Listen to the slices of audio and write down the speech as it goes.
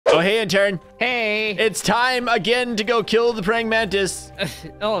Oh, hey, intern. Hey. It's time again to go kill the praying mantis.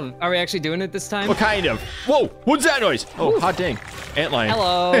 Oh, are we actually doing it this time? What kind of? Whoa, what's that noise? Oh, hot dang. Antlion.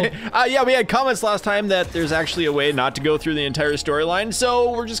 Hello. Yeah, we had comments last time that there's actually a way not to go through the entire storyline,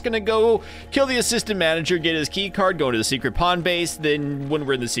 so we're just gonna go kill the assistant manager, get his key card, go into the secret pawn base. Then when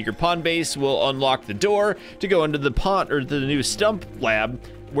we're in the secret pawn base, we'll unlock the door to go into the pawn or the new stump lab,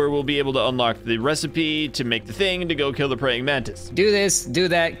 where we'll be able to unlock the recipe to make the thing to go kill the praying mantis. Do this, do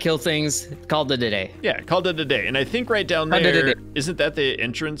that, kill things, called it a day. Yeah, called it a day. And I think right down there, isn't that the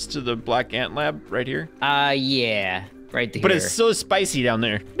entrance to the black ant lab right here? Yeah, right there. But it's so spicy down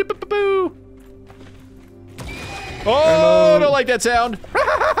there. Oh, I don't like that sound.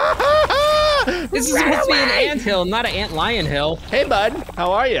 This is supposed to be an anthill, not an antlion hill. Hey, bud,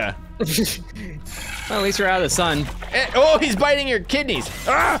 how are you? Well, at least we're out of the sun. Oh, he's biting your kidneys.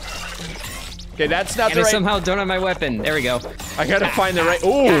 Ah! Okay, that's not the right. I somehow don't have my weapon. There we go. I gotta find the right.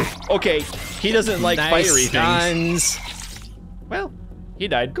 Oh, okay. He doesn't like fiery things. Well, he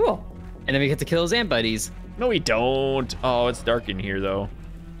died. Cool. And then we get to kill his ant buddies. No, we don't. Oh, it's dark in here, though.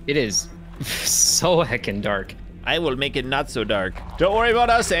 It is so heckin' dark. I will make it not so dark. Don't worry about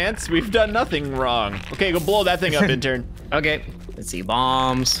us, ants. We've done nothing wrong. Okay, go blow that thing up, intern. Okay. Let's see,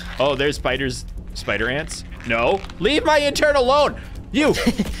 bombs. Oh, there's spiders. Spider ants? No. Leave my intern alone! You!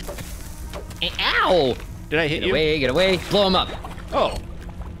 Ow! Did I hit you? Get away, get away. Blow him up. Oh.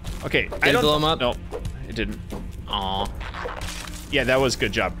 Okay. Did it blow him up? No, it didn't. Aw. Yeah, that was a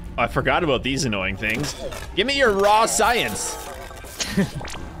good job. I forgot about these annoying things. Give me your raw science.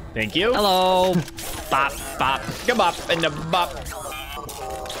 Thank you. Hello. Bop, bop. Kabop and a bop.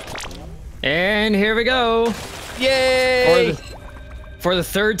 And here we go. Yay! For the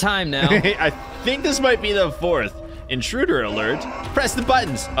third time now. I think this might be the fourth. Intruder alert. Press the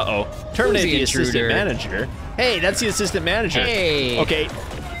buttons. Uh-oh. Terminate the assistant manager. Hey, that's the assistant manager. Hey. Okay.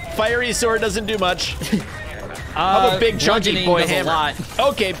 Fiery sword doesn't do much. How about big chunky boy hammer? A lot.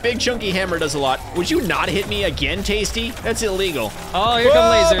 Okay, big chunky hammer does a lot. Would you not hit me again, Tasty? That's illegal. Oh, here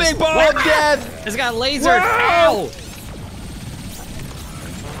come lasers. Big ball of death. It's got lasers. Ow!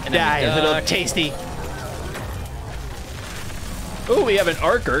 Die, little Tasty. Ooh, we have an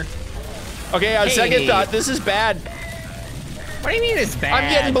archer. Okay, on second thought, this is bad. What do you mean it's bad? I'm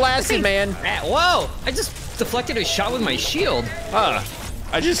getting blasted, man. Whoa! I just deflected a shot with my shield.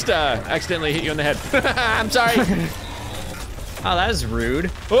 I just accidentally hit you in the head. I'm sorry. Oh, that is rude.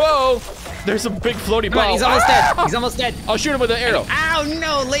 Whoa! There's a big floaty ball. Come on, he's almost dead. He's almost dead. I'll shoot him with an arrow. Ow,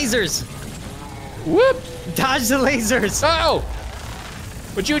 no, lasers. Whoop! Dodge the lasers. Oh!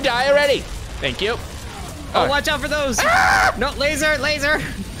 Would you die already? Thank you. Oh, watch out for those. No, laser.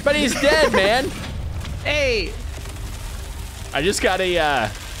 But he's dead, man. Hey. I just got a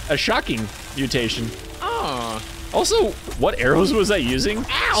shocking mutation. Oh. Also, what arrows was I using?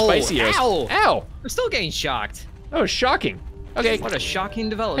 Ow. Spicy arrows. Ow. Ow. I'm still getting shocked. Oh, shocking. Okay. What a shocking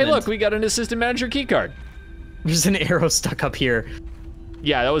development. Hey, look, we got an assistant manager key card. There's an arrow stuck up here.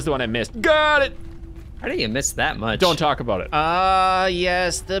 Yeah, that was the one I missed. Got it. How did you miss that much? Don't talk about it.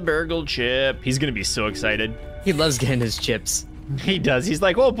 Yes, the burgle chip. He's gonna be so excited. He loves getting his chips. He does. He's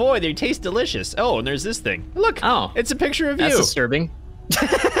like, oh boy, they taste delicious. Oh, and there's this thing. Look. Oh. It's a picture of you. That's disturbing.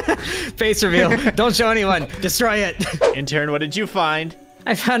 Face reveal. Don't show anyone. Destroy it. Intern, what did you find?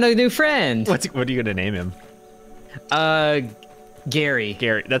 I found a new friend. What are you gonna name him? Gary.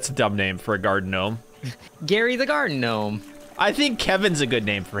 Gary. That's a dumb name for a garden gnome. Gary the garden gnome. I think Kevin's a good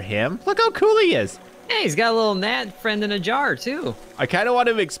name for him. Look how cool he is. Hey, he's got a little gnat friend in a jar, too. I kind of want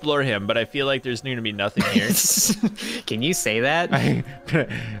to explore him, but I feel like there's going to be nothing here. Can you say that?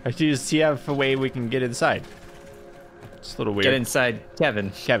 I just see if a way we can get inside. It's a little weird. Get inside, Kevin.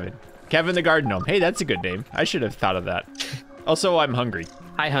 Kevin the garden gnome. Hey, that's a good name. I should have thought of that. Also, I'm hungry.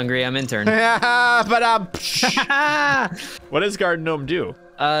 Hi, hungry. I'm intern. What does garden gnome do?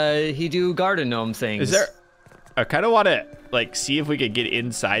 He do garden gnome things. Is there? I kind of want to like see if we could get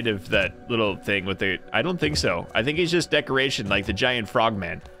inside of that little thing with the. I don't think so. I think he's just decoration, like the giant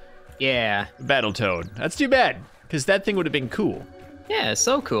frogman. Yeah. Battletoad. That's too bad, because that thing would have been cool. Yeah,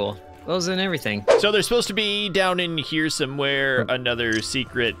 so cool. Clothes and everything. So there's supposed to be down in here somewhere another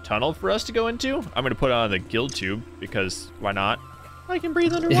secret tunnel for us to go into. I'm gonna put on the guild tube because why not? I can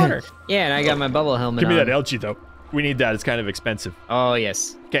breathe underwater. Yeah, and I got my bubble helmet on. Give me that algae though. We need that. It's kind of expensive. Oh,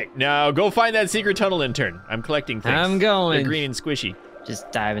 yes. Okay, now go find that secret tunnel, intern. I'm collecting things. I'm going. They're green and squishy. Just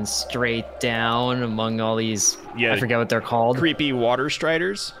diving straight down among all these, I forget what they're called. Creepy water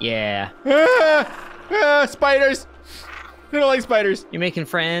striders? Yeah. Spiders! I don't like spiders. You making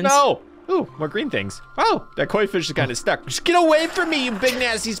friends? No! Ooh, more green things. Oh, that koi fish is kind of stuck. Just get away from me, you big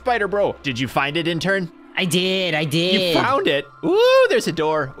nasty spider, bro. Did you find it, intern? I did. You found it. Ooh, there's a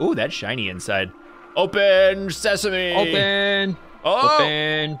door. Ooh, that's shiny inside. Open sesame. Open. Oh.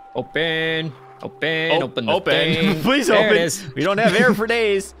 Open. Open. Open. Open the open. thing. Please there open. It is. We don't have air for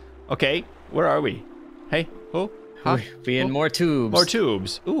days. Okay, where are we? Hey, oh. Huh? We in more tubes. More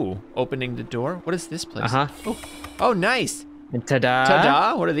tubes. Ooh, opening the door. What is this place? Uh-huh. Oh, nice. And ta-da.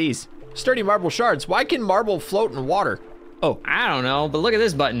 Ta-da. What are these? Sturdy marble shards. Why can marble float in water? Oh. I don't know, but look at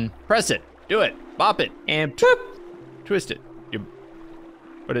this button. Press it. Do it. Bop it. And boop. Twist it.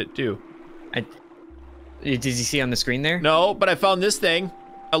 What did it do? Did you see on the screen there? No, but I found this thing.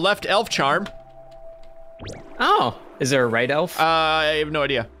 A left elf charm. Oh, is there a right elf? I have no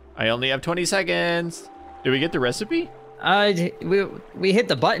idea. I only have 20 seconds. Did we get the recipe? We hit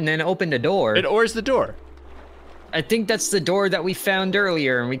the button and it opened a door. Where's the door? I think that's the door that we found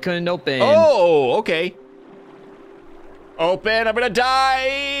earlier and we couldn't open. Oh, okay. Open, I'm gonna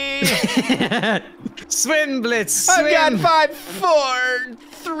die! Swim, Blitz, swim! I've got 5, 4,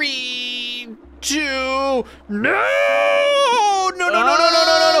 3, 2, no! No!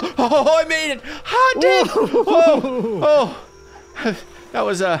 Oh, I made it! I did! Oh, that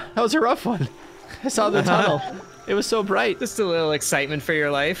was a rough one. I saw the tunnel. It was so bright. Just a little excitement for your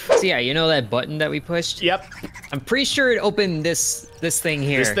life. So yeah, you know that button that we pushed? Yep. I'm pretty sure it opened this thing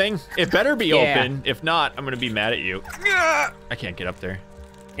here. This thing? It better be open. If not, I'm gonna be mad at you. I can't get up there.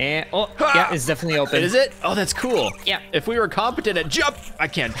 And yeah, it's definitely open. Is it? Oh, that's cool. Yeah. If we were competent at jump, I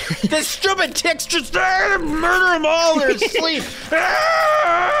can't. This stupid ticks just murder them all. They're asleep.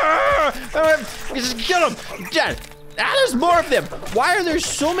 Just kill them. There's more of them. Why are there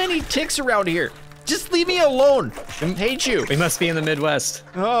so many ticks around here? Just leave me alone. I hate you. We must be in the Midwest.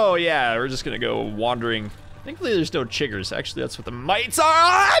 Oh yeah, we're just gonna go wandering. Thankfully there's no chiggers. Actually, that's what the mites are.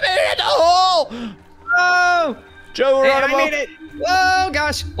 Oh, I made it in the hole. Oh, Joe, hey, I made it. Oh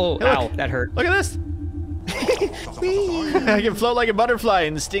gosh. Oh, hey, ow, that hurt. Look at this. I can float like a butterfly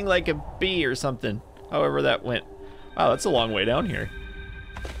and sting like a bee or something. However that went. Wow, that's a long way down here.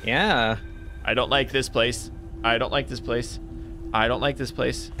 Yeah. I don't like this place. I don't like this place. I don't like this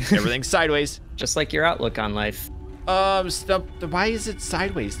place. Everything's sideways. Just like your outlook on life. Why is it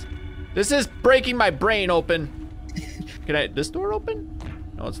sideways? This is breaking my brain open. This door open?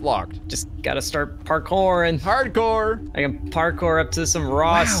 No, it's locked. Just gotta start parkouring. Hardcore. I can parkour up to some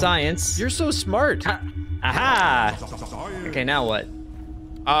raw science. You're so smart. Aha! Okay, now what?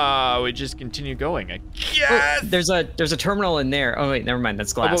 We just continue going. I guess. Oh, there's a terminal in there. Oh wait, never mind.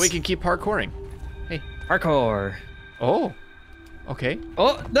 That's glass. Oh, but we can keep parkouring. Hey. Parkour. Oh. Okay.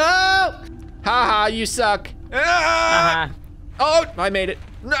 Oh no! Haha, you suck. Ah! Oh, I made it.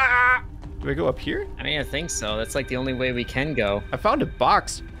 Ah! Do I go up here? I mean, I think so. That's like the only way we can go. I found a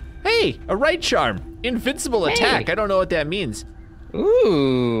box. Hey, a right charm. Invincible attack. I don't know what that means.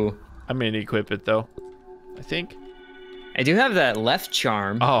 Ooh. I'm gonna equip it though. I think. I do have that left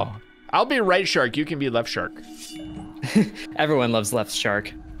charm. Oh, I'll be right shark. You can be left shark. Everyone loves left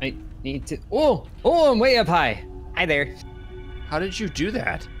shark. I need to. Oh, I'm way up high. Hi there. How did you do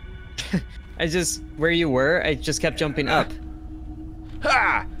that? Where you were, I just kept jumping up.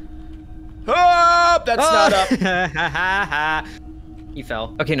 Ha! Oh, that's not up. You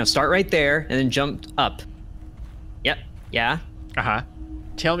fell. Okay, no, start right there and then jump up. Yep. Yeah. Uh-huh.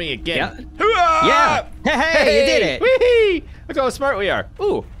 Tell me again. Yeah. Yeah. Hey, you did it. Whee! Look how smart we are.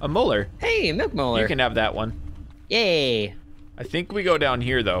 Ooh, a molar. Hey, a milk molar. You can have that one. Yay. I think we go down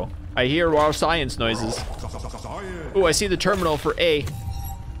here though. I hear raw science noises. Ooh, I see the terminal for A.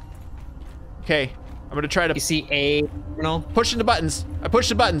 Okay, I'm gonna try to. You see A terminal? Pushing the buttons. I pushed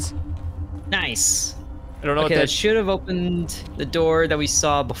the buttons. Nice. I don't know okay, what that should have opened the door that we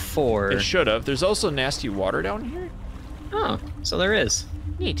saw before. It should have. There's also nasty water down here. Oh, so there is.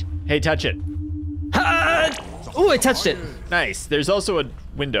 Neat. Hey, touch it. Oh, I touched it. Nice. There's also a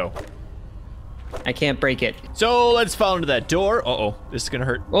window. I can't break it. So let's fall into that door. Uh-oh, this is gonna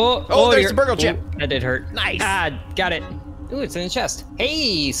hurt. Oh, there's the burgle chip. That did hurt. Nice. Got it. Ooh, it's in the chest.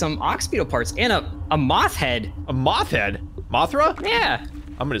 Hey, some ox beetle parts and a moth head. A moth head? Mothra? Yeah.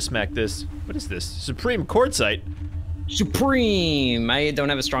 I'm gonna smack this. What is this? Supreme quartzite. Supreme. I don't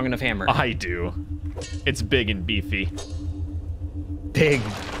have a strong enough hammer. I do. It's big and beefy. Big,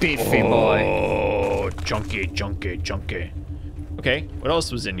 beefy boy. Oh, chunky. Okay, what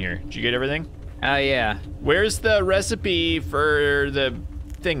else was in here? Did you get everything? Yeah. Where's the recipe for the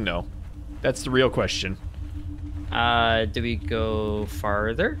thing, though? That's the real question. Do we go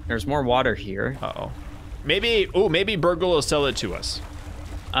farther? There's more water here. Uh-oh. Maybe Burgle will sell it to us.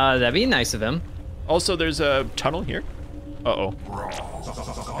 That'd be nice of him. Also, there's a tunnel here. Uh-oh.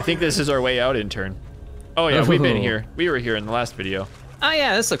 I think this is our way out, intern. Oh yeah, we've been here. We were here in the last video. Oh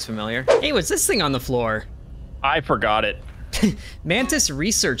yeah, this looks familiar. Hey, what's this thing on the floor? I forgot it. Mantis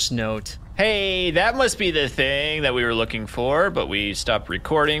research note. Hey, that must be the thing that we were looking for, but we stopped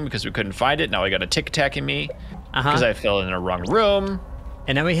recording because we couldn't find it. Now I got a tick attacking me because I fell in the wrong room.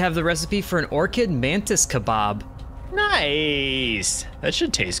 And now we have the recipe for an orchid mantis kebab. Nice. That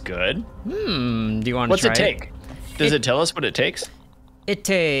should taste good. Do you want to What's try it take? Does it tell us what it takes? It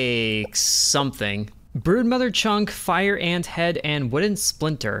takes something. Broodmother chunk, fire ant head, and wooden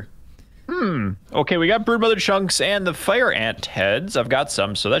splinter. Okay, we got broodmother chunks and the fire ant heads. I've got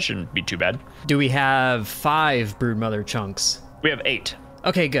some, so that shouldn't be too bad. Do we have 5 broodmother chunks? We have 8.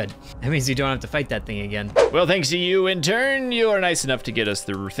 Okay, good. That means you don't have to fight that thing again. Well, thanks to you, in turn, you are nice enough to get us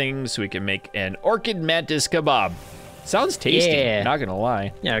the things so we can make an orchid mantis kebab. Sounds tasty, Yeah. not gonna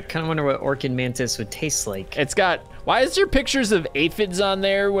lie. Yeah, I kind of wonder what orchid mantis would taste like. It's got, why is there pictures of aphids on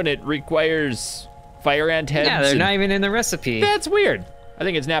there when it requires fire ant heads? Yeah, they're not even in the recipe. That's weird. I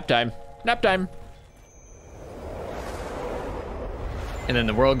think it's nap time. Nap time. And then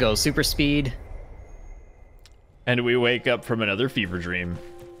the world goes super speed. And we wake up from another fever dream.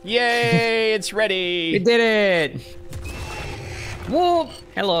 Yay, it's We ready. did it! Whoa!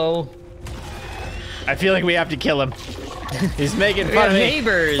 Hello. I feel like we have to kill him. He's making We fun got of me.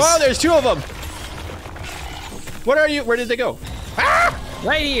 neighbors. Oh, there's 2 of them. What are you? Where did they go?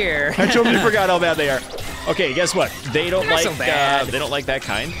 Right here. I totally forgot how bad they are. Okay, guess what? They don't They're like not so bad. they don't like that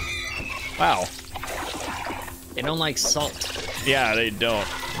kind. Wow. They don't like salt. Yeah, they don't.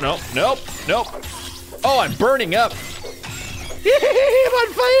 Nope, nope, nope. Oh, I'm burning up. I'm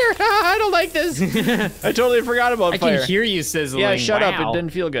on fire. I don't like this. I totally forgot about I fire. can hear you sizzling. Yeah, shut up. It Wow.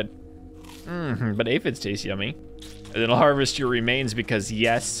 didn't feel good. But aphids taste yummy. And then I'll harvest your remains because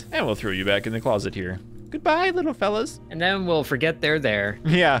yes, and we'll throw you back in the closet here. Goodbye, little fellas. And then we'll forget they're there.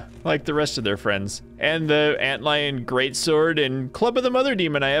 Yeah, like the rest of their friends. And the antlion greatsword and club of the mother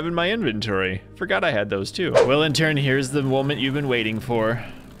demon I have in my inventory. Forgot I had those too. Well, in turn, here's the moment you've been waiting for.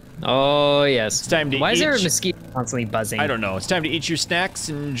 Oh, yes. It's time to Why is there a eat. mosquito constantly buzzing? I don't know. It's time to eat your snacks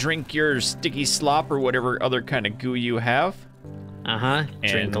and drink your sticky slop or whatever other kind of goo you have. Uh-huh.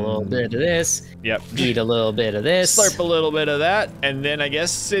 Drink And- a little bit of this. Yep. Eat a little bit of this. Slurp a little bit of that, and then I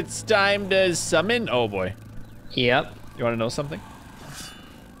guess it's time to summon. Oh boy. Yep. You want to know something?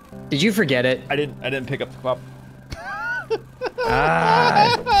 Did you forget it? I didn't pick up the cup.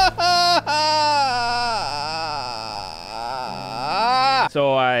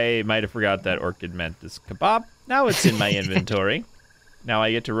 So I might have forgot that orchid mantis kebab. Now it's in my inventory. Now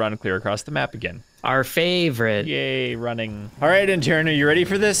I get to run clear across the map again. Our favorite. Yay, running. All right, intern, are you ready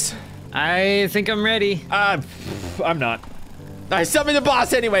for this? I think I'm ready. I'm not. I summoned the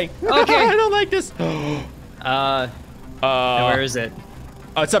boss anyway. Okay. I don't like this. Now where is it?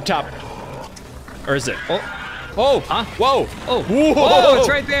 Oh, it's up top. Or is it? Oh, Huh? whoa. Oh. Whoa. Whoa, it's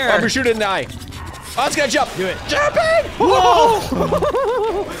right there. I'm shooting in the eye. Oh, it's gonna jump. Do it. Jumping!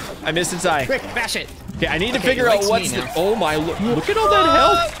 Whoa! I missed its eye. Quick, bash it. Okay, I need to Okay, figure it out likes what's me the. now. Oh my! Look at all that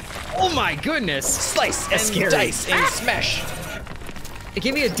health. Oh my goodness. Slice That's and scary. dice and smash. It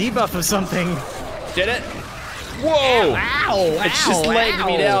gave me a debuff of something. Did it? Whoa! Ow! It's just legged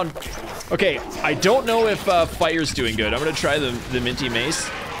me ow. down. Okay, I don't know if fire's doing good. I'm gonna try the minty mace.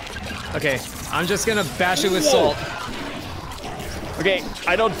 Okay, I'm just gonna bash it with Whoa. salt. Okay,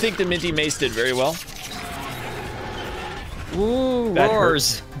 I don't think the minty mace did very well. Ooh, That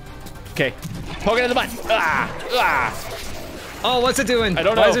roars. Okay, poke it in the butt. Ah! Oh, what's it doing? I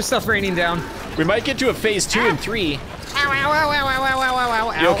don't Why know. is there stuff raining down? We might get to a phase 2 and 3. Ow, ow, ow, ow, ow, ow, ow,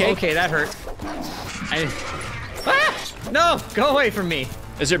 ow, ow. You okay? Okay, that hurt. No, go away from me.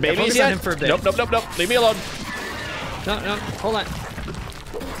 Is there babies focus yet? on him for a bit. Nope, nope, nope, nope. Leave me alone. No, hold on.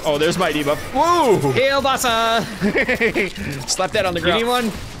 Oh, there's my debuff. Woo! Hail, Bassa. Slap that on the Give ground. me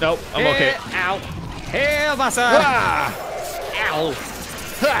one. Nope, I'm okay. Ow. Hail, Bassa. Ah! Ow.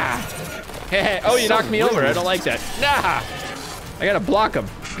 Ah! Hey, oh, you So knocked me over. rude. I don't like that. Nah! I gotta block him.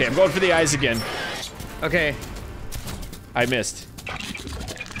 Okay, I'm going for the eyes again. Okay. I missed.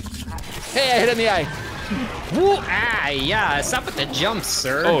 Hey, I hit in the eye. Woo, yeah. Stop with the jumps,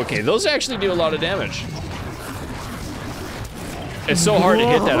 sir. Oh, okay. Those actually do a lot of damage. It's so hard to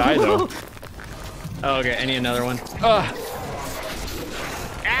hit that eye, though. Oh, okay, I need another one.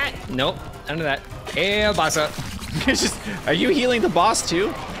 Nope, none of that. Hail, Bassa. It's just, are you healing the boss too?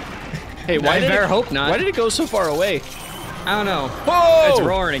 Hey, why I did better it, hope not. Why did it go so far away? I don't know. Whoa! It's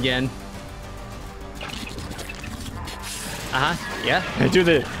roaring again. Yeah. Do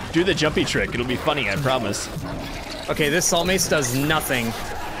the jumpy trick. It'll be funny, I promise. Okay, this salt mace does nothing.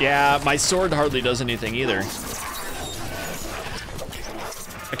 Yeah, my sword hardly does anything either.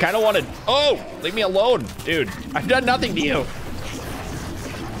 I kind of wanted. Oh, leave me alone, dude. I've done nothing to you.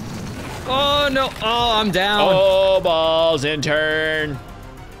 Oh, no. Oh, I'm down. Oh, balls, intern.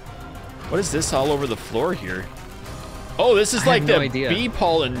 What is this all over the floor here? Oh, this is like the bee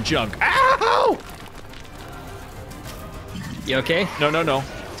pollen junk. Ow! You okay? No.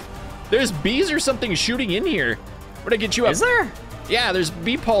 There's bees or something shooting in here. Where'd I get you up? Is there? Yeah, there's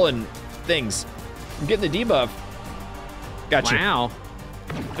bee pollen things. I'm getting the debuff. Gotcha. Wow.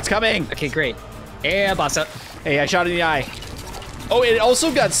 It's coming. Okay, great. Yeah, boss up. Hey, I shot in the eye. Oh, it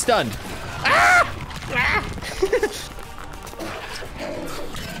also got stunned. Ah!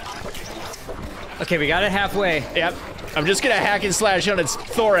 Okay, we got it halfway. Yep. I'm just gonna hack and slash on its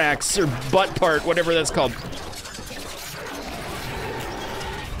thorax or butt part, whatever that's called.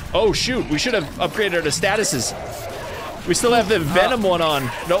 Oh shoot, we should have upgraded our statuses. We still have the venom one on,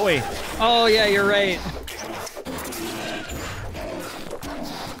 don't we? Oh yeah, you're right.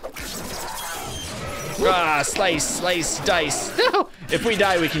 Ah, slice, dice. If we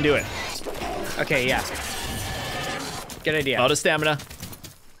die, we can do it. Okay, yeah. Good idea. A lot of stamina.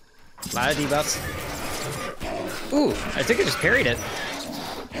 A lot of debuffs. Ooh, I think I just parried it.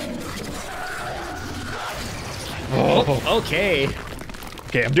 Oh, okay.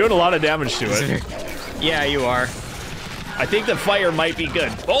 Okay, I'm doing a lot of damage to it. Yeah, you are. I think the fire might be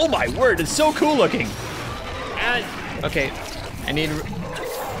good. Oh my word, it's so cool looking. Okay, I need...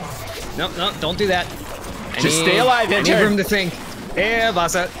 No, don't do that. Just stay alive, I need room to think. Yeah,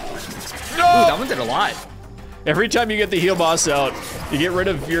 boss out. No! Ooh, that one did a lot. Every time you get the heal boss out, you get rid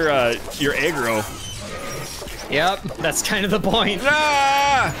of your aggro. Yep, that's kind of the point.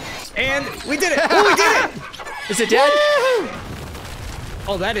 Ah! And we did it! Oh, we did it! Is it dead?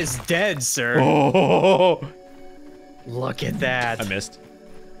 Oh, that is dead, sir. Oh! Look at that. I missed.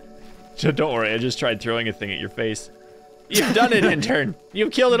 Don't worry, I just tried throwing a thing at your face. You've done it, intern.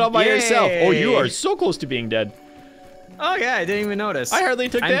 You've killed it all by yourself. Oh, you are so close to being dead. Oh yeah, I didn't even notice. I hardly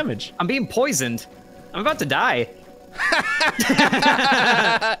took damage. I'm being poisoned. I'm about to die.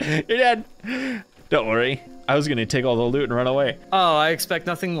 You're dead. Don't worry. I was gonna take all the loot and run away. Oh, I expect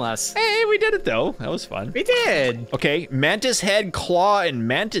nothing less. Hey, we did it though. That was fun. We did. Okay, mantis head, claw, and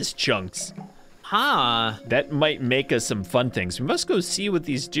mantis chunks. Huh. That might make us some fun things. We must go see what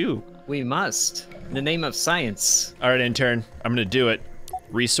these do. We must. In the name of science. All right, intern. I'm gonna do it.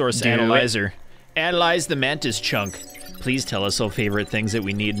 Resource analyzer. Analyze the mantis chunk. Please tell us all favorite things that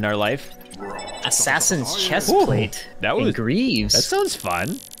we need in our life. Assassin's chestplate. That was greaves. That sounds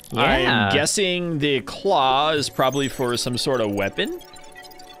fun. Yeah. I'm guessing the claw is probably for some sort of weapon.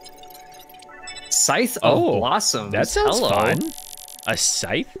 Scythe of Blossoms. That sounds fun. A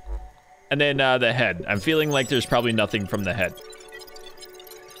scythe? And then the head. I'm feeling like there's probably nothing from the head.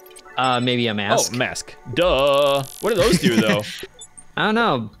 Maybe a mask. Oh, mask. Duh. What do those do, though? I don't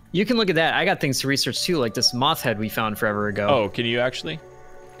know. You can look at that. I got things to research, too, like this moth head we found forever ago. Oh, can you actually?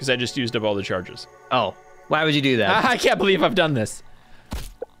 Because I just used up all the charges. Oh, why would you do that? I can't believe I've done this.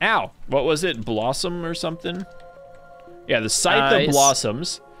 Ow. What was it? Blossom or something? Yeah, the Scythe of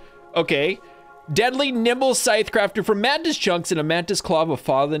Blossoms. Okay. Deadly nimble scythe crafted from mantis chunks and a mantis claw of a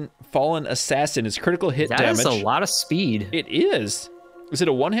fallen assassin is critical hit damage. That is a lot of speed. It is. Is it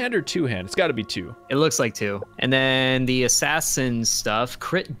a one-hand or two-hand? It's got to be two. It looks like two. And then the assassin stuff,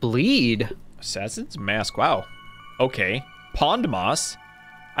 crit bleed. Assassin's mask, wow. Okay. Pond moss.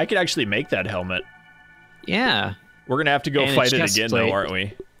 I could actually make that helmet. Yeah. We're going to have to go fight it again though, aren't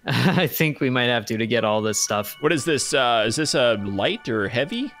we? I think we might have to get all this stuff. What is this? Is this a light or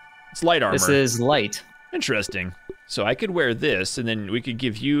heavy? It's light armor. This is light. Interesting. So I could wear this, and then we could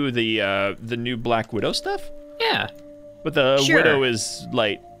give you the new Black Widow stuff? Yeah. But the Widow is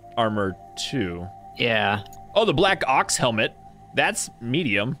light armor too. Yeah. Oh, the Black Ox helmet. That's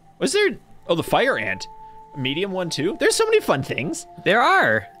medium. Was there... Oh, the Fire Ant. Medium one too. There's so many fun things. There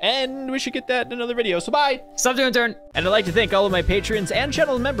are. And we should get that in another video, so bye. Stop doing turn. And I'd like to thank all of my patrons and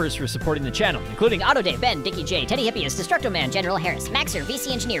channel members for supporting the channel, including AutoDave, Ben, Dickie J, Teddy Hippias, Destructo Man, General Harris, Maxer,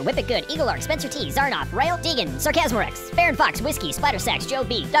 VC Engineer, Whip It Good, Eagle Arc, Spencer T, Zarnoff, Royal, Deegan, Sarcasmorex, Baron Fox, Whiskey, Splatter Sacks, Joe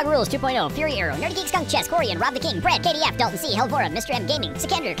B, Dog Rules 2.0, Fury Arrow, Nerdy Geek Skunk Chess, Corian, Rob the King, Brad, KDF, Dalton C, Helvora, Mr. M Gaming,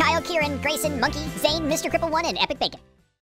 Sikander, Kyle, Kieran, Grayson, Monkey, Zane, Mr. Cripple 1, and Epic Bacon.